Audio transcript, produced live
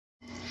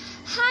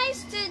Hi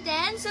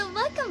students! So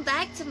welcome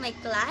back to my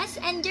class,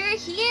 and you're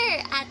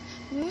here at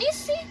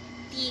MsC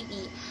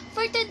TV.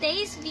 For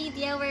today's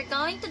video, we're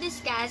going to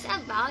discuss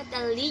about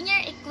the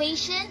linear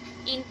equation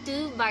in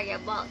two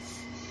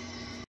variables.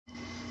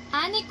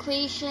 An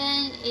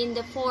equation in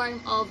the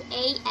form of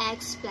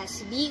ax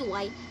plus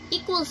by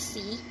equals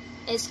c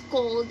is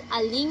called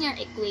a linear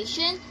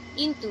equation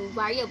in two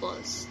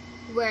variables,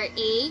 where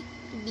a,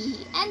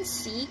 b, and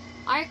c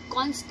are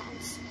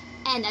constants,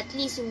 and at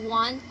least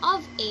one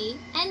of a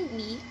and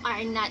b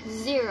are not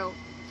zero.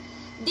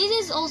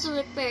 This is also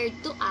referred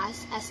to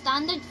as a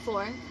standard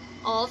form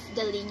of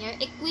the linear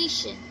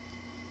equation.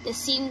 The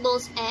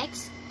symbols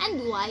x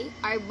and y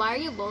are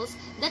variables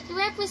that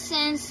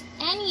represents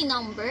any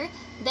number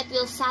that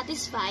will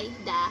satisfy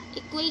the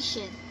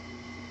equation.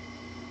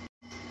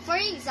 For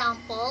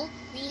example,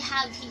 we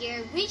have here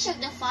which of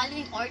the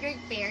following ordered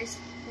pairs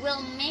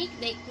will make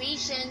the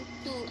equation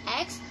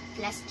 2x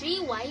plus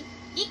 3y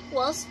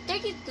equals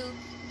 32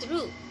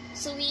 true.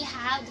 So we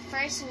have the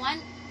first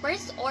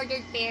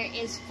ordered pair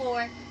is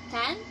 4,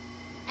 10.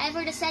 And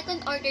for the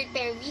second ordered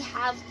pair, we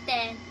have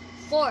 10,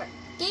 4.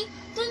 Okay?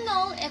 To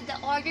know if the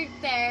ordered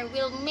pair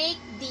will make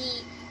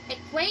the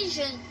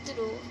equation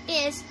true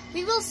is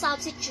we will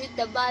substitute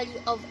the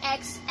value of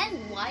x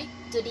and y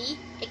to the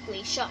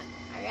equation.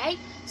 Alright?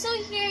 So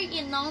here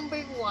in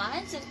number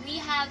 1, so we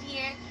have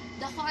here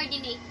the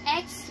coordinate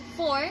x,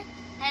 4,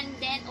 and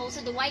then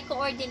also the y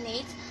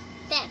coordinate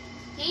 10.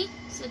 Okay,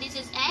 so this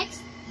is x,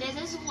 this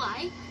is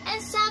y,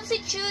 and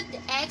substitute the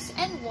x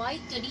and y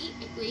to the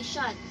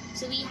equation.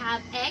 So we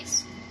have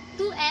x,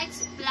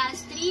 2x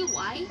plus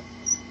 3y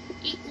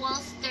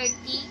equals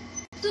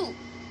 32.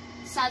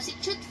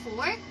 Substitute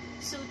 4,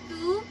 so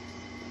 2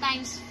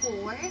 times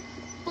 4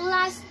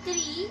 plus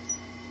 3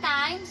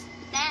 times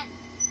 10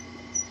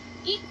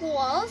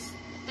 equals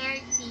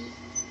 32.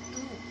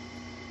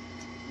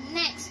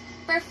 Next,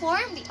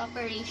 perform the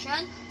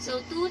operation. So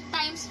 2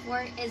 times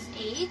 4 is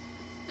 8.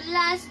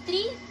 Plus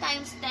 3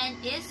 times 10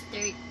 is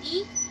 30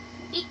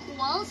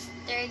 equals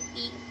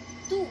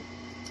 32.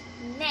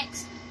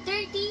 Next,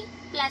 30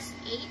 plus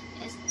 8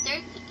 is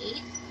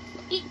 38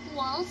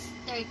 equals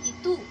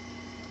 32.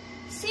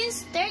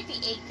 Since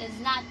 38 is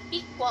not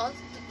equal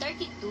to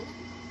 32,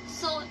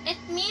 so it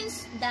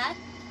means that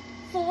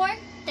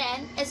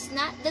 410 is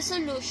not the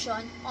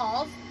solution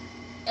of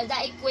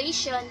the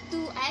equation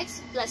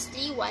 2x plus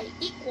 3y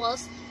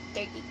equals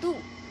 32.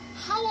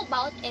 How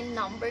about in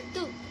number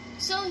 2?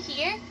 So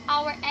here,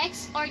 our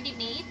x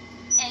coordinate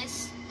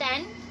is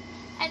 10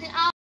 and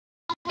our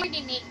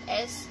coordinate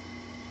is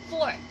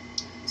 4.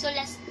 So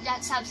let's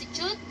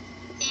substitute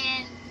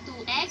in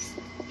 2x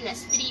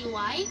plus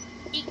 3y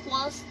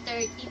equals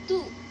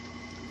 32.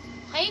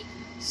 Okay,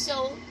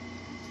 so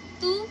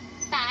 2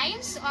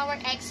 times our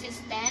x is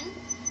 10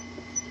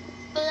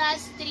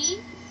 plus 3,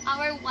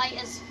 our y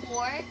is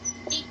 4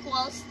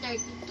 equals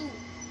 32.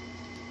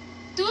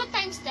 2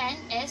 times 10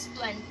 is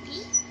 20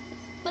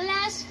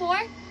 plus 4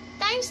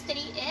 times 3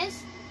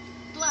 is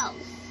 12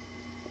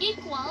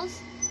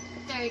 equals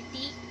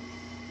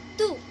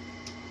 32.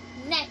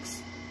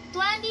 Next,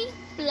 20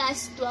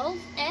 plus 12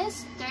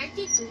 is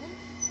 32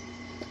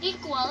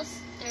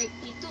 equals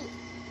 32.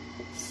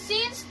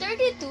 Since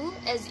 32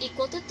 is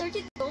equal to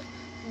 32,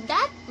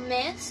 that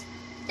means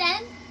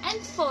 10 and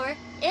 4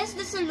 is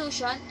the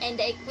solution in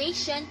the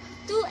equation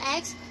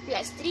 2x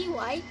plus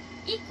 3y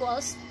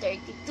equals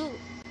 32.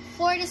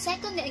 For the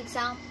second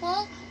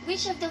example,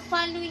 which of the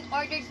following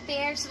ordered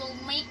pairs will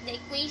make the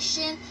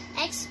equation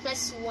x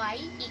plus y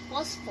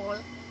equals 4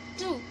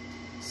 true?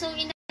 So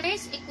in the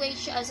first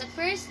equation, as a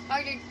first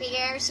ordered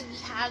pair, so we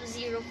have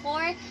 0,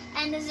 4,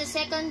 and as the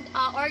second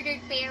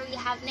ordered pair, we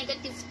have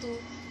negative 2,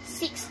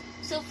 6.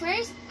 So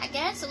first,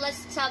 again, so let's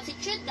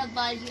substitute the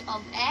value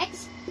of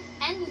x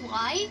and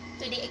y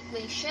to the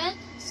equation.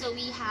 So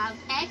we have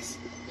x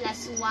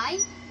plus y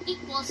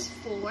equals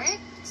 4.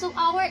 So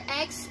our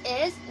x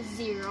is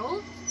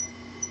 0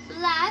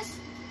 plus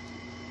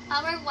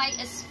our y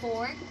is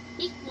 4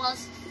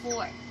 equals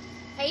 4.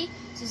 Okay,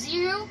 so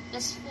 0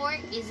 plus 4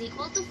 is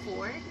equal to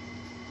 4.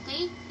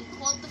 Okay,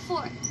 equal to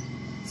 4.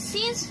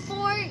 Since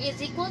 4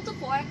 is equal to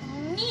 4,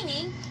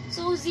 meaning,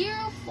 so 0,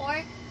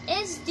 4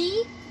 is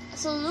the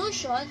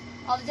solution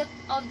of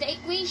the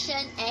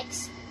equation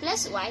x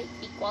plus y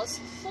equals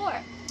 4.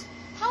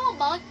 How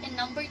about in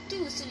number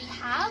 2? So we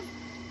have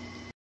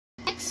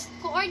x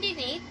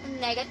coordinate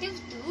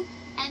negative 2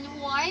 and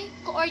y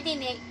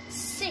coordinate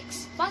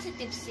 6,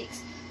 positive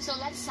 6. So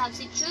let's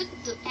substitute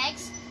to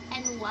x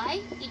and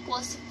y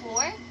equals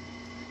 4.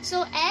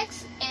 So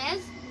x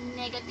is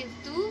negative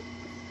 2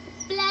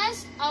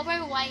 plus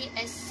our y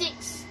is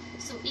 6.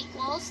 So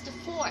equals to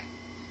 4.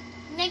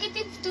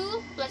 Negative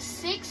 2 plus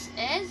 6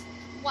 is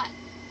what?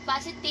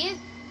 Positive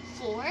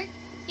 4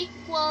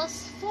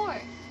 equals 4.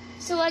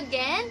 So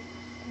again,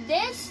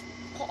 this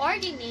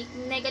coordinate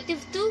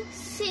negative 2,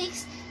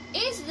 6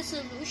 is the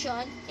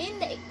solution in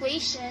the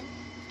equation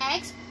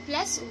x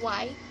plus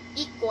y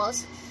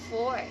equals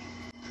 4.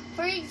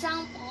 For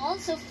example,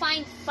 so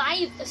find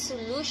 5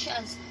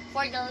 solutions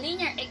for the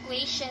linear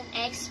equation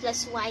x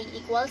plus y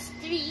equals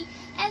 3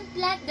 and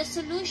plot the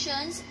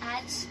solutions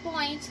at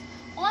points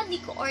on the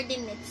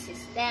coordinate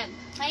system.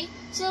 Okay,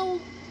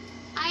 so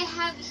I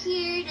have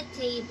here the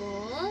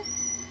table,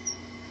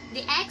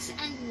 the x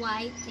and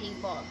y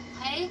table.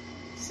 Okay,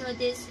 so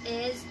this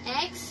is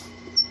x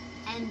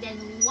and then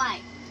y.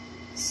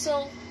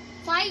 So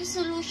 5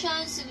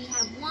 solutions. So we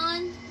have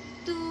 1,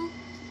 2,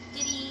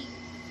 3,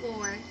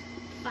 4,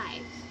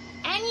 5.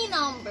 Any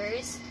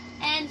numbers,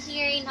 and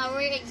here in our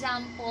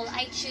example,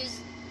 I choose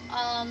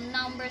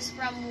numbers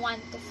from 1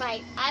 to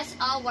 5 as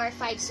our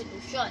 5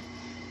 solution.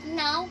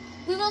 Now,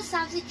 we will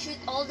substitute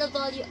all the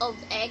value of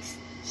x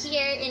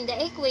here in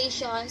the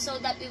equation so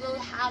that we will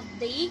have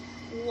the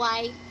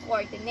y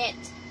coordinate.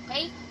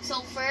 Okay, so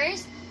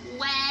first,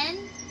 when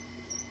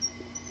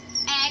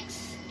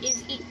x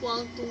is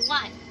equal to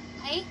 1.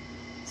 Okay,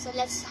 so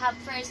let's have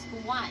first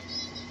 1.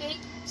 Okay,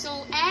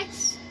 so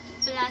x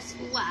plus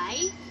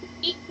y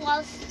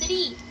equals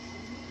 3.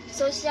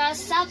 So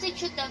just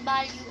substitute the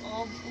value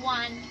of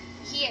 1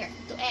 here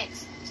to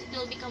x. So it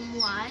will become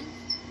 1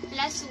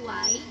 plus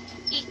y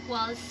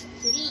equals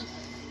 3.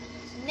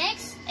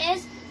 Next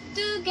is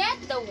to get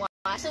the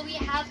 1. So we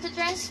have to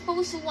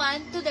transpose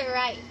 1 to the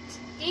right.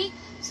 Okay?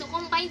 So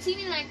combine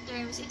similar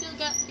terms, it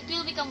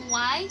will become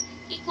y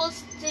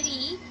equals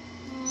 3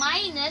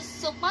 minus,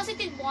 so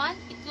positive 1,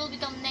 it will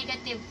become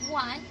negative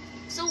 1.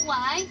 So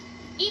y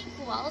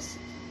equals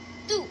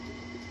 2.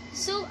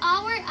 So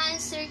our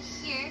answer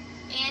here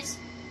is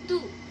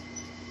 2.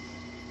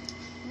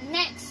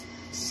 Next,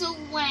 so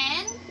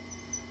when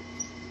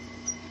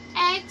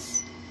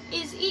x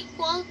is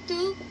equal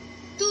to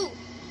 2,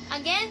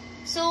 again,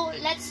 so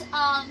let's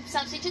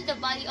substitute the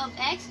value of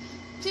x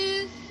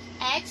to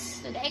x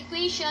to the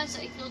equation.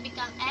 So it will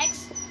become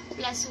x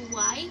plus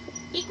y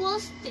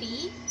equals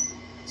 3.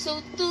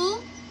 So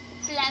 2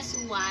 plus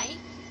y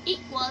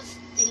equals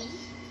 3.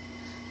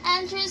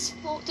 And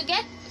to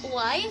get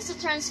y, so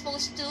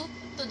transpose 2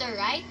 to the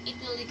right, it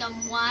will become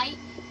y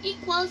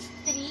equals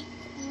 3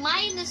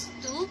 minus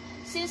 2.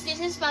 Since this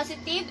is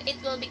positive,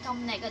 it will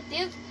become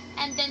negative.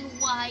 And then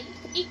y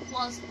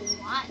equals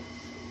 1.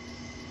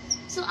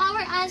 So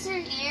our answer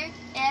here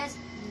is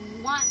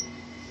 1.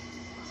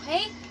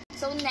 Okay?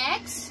 So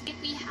next, if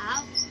we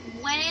have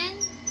when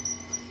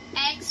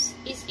x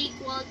is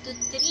equal to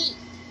 3.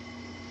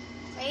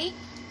 Okay?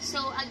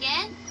 So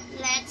again,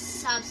 let's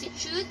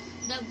substitute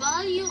the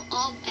value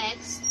of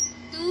x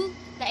to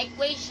the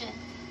equation.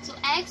 So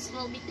x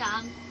will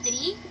become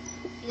 3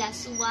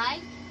 plus y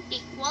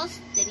equals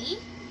 3.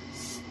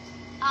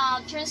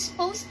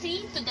 Transpose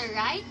 3 to the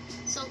right.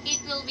 So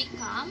it will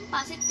become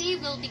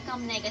positive, will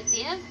become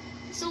negative.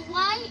 So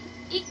y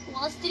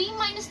equals 3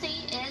 minus 3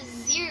 is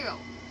 0.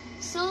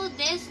 So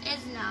this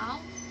is now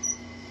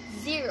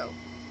 0.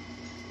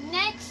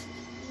 Next,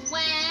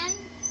 when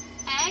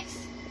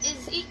x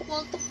is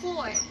equal to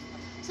 4.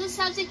 So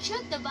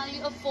substitute the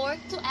value of 4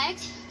 to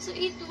x. So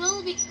it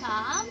will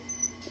become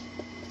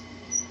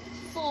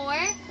 4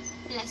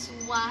 plus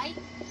y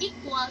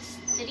equals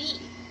 3.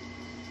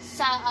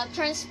 So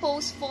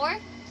transpose 4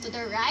 to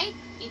the right.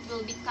 It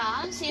will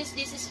become, since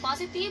this is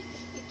positive,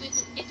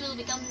 it will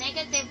become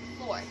negative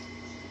 4.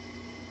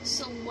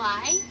 So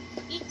y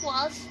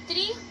equals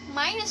 3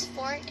 minus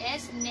 4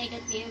 is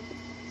negative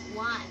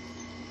 1.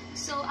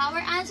 So our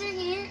answer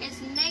here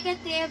is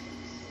negative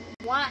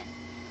 1.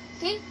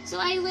 Okay, so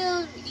I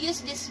will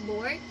use this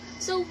board.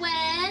 So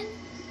when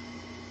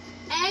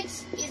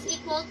x is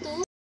equal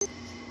to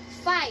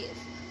 5.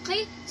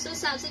 Okay, so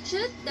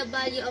substitute the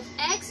value of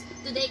x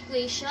to the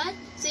equation.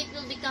 So it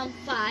will become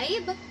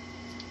 5.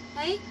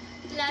 Okay,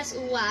 plus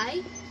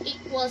y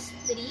equals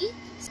 3.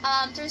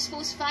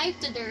 Transpose 5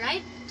 to the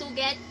right to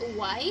get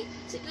y.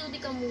 So it will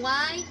become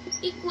y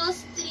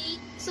equals 3.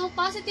 So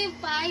positive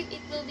 5, it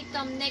will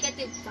become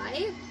negative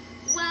 5.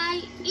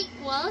 Y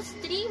equals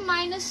 3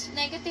 minus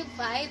negative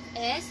 5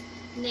 is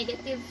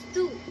negative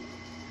 2.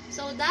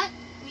 So that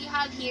we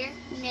have here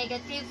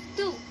negative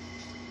 2.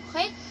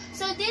 Okay,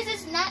 so this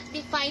is not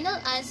the final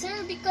answer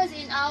because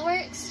in our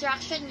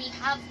instruction we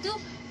have to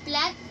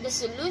plot the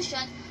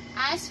solution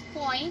as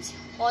points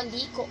on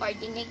the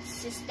coordinate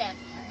system.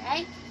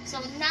 Alright, so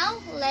now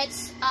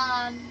let's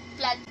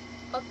plot.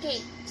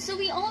 Okay, so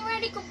we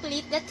already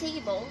complete the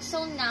table.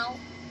 So now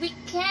we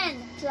can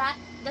plot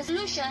the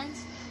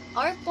solutions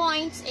or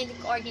points in the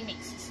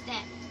coordinate system.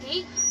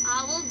 Okay,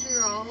 I will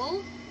draw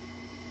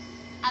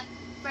a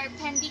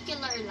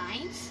perpendicular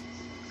lines.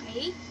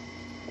 Okay,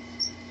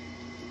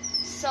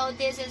 so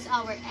this is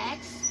our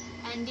x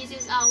and this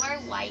is our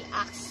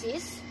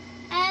y-axis.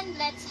 And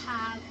let's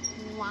have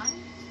 1,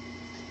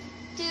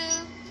 2,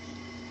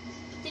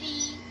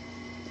 3,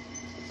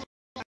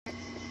 4,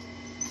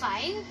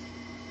 5.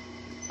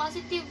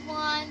 Positive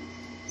 1,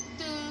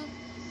 2,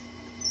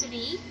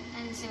 3,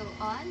 and so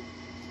on.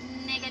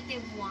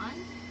 Negative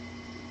 1,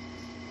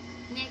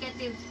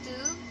 negative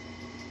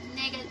 2,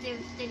 negative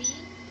 3,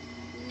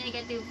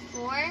 negative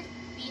 4.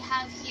 We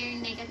have here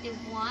negative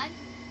 1,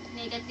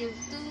 negative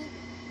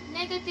 2,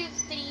 negative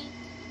 3,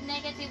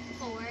 negative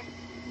 4,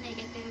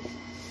 negative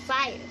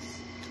 5.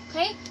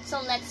 Okay,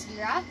 so let's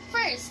graph.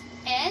 First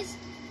is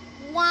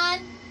 1,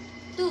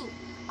 2.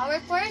 Our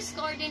first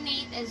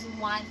coordinate is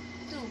 1,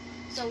 2.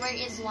 So where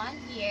is 1?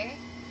 Here.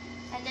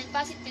 And then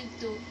positive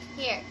 2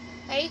 here.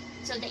 Okay,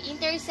 so the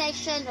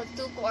intersection of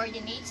two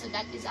coordinates, so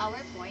that is our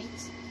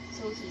points.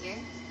 So here.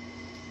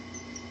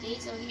 Okay,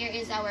 so here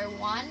is our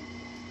 1,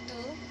 2.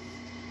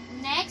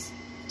 Next,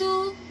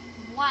 2,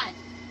 1.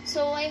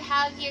 So I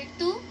have here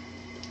 2.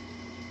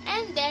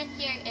 And then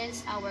here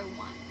is our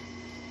 1.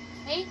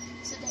 Okay,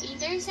 so the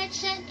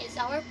intersection is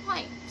our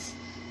points.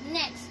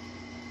 Next,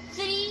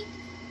 3,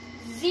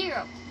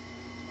 0.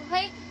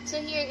 Okay,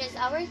 so here is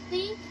our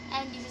 3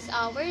 and this is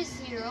our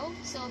 0.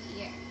 So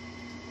here.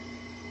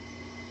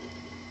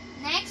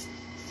 Next,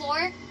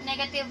 4,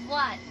 negative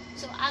 1.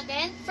 So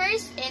again,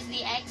 first is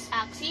the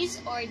x-axis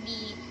or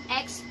the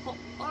x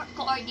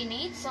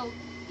coordinate. So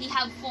we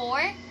have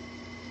 4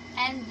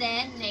 and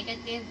then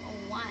negative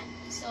 1.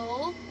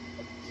 So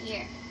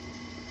here.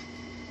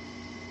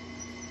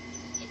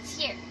 It's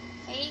here.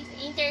 Okay,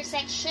 the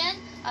intersection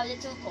of the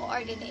two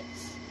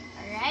coordinates.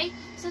 Alright,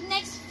 so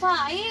next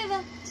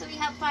 5. So we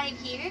have 5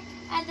 here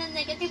and then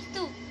negative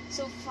 2.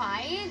 So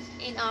 5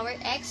 in our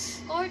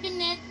x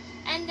coordinate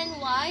and then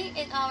y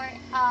in our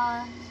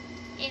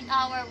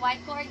y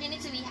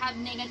coordinate. So we have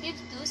negative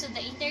 2. So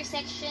the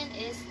intersection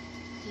is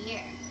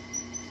here.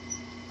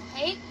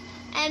 Okay,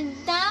 and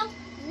now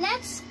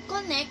let's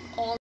connect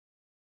all.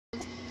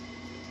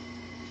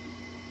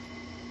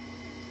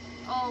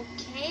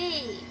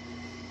 Okay,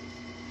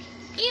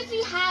 if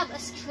we have a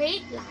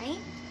straight line,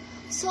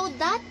 so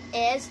that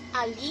is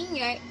a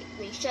linear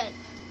equation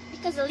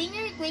because a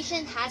linear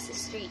equation has a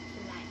straight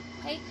line.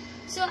 Okay,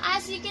 so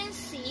as you can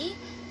see,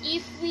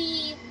 if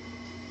we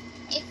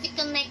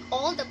connect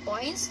all the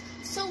points,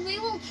 so we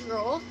will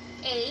draw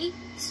a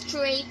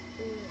straight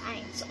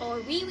line.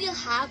 So, we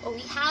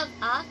have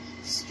a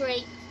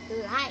straight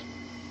line.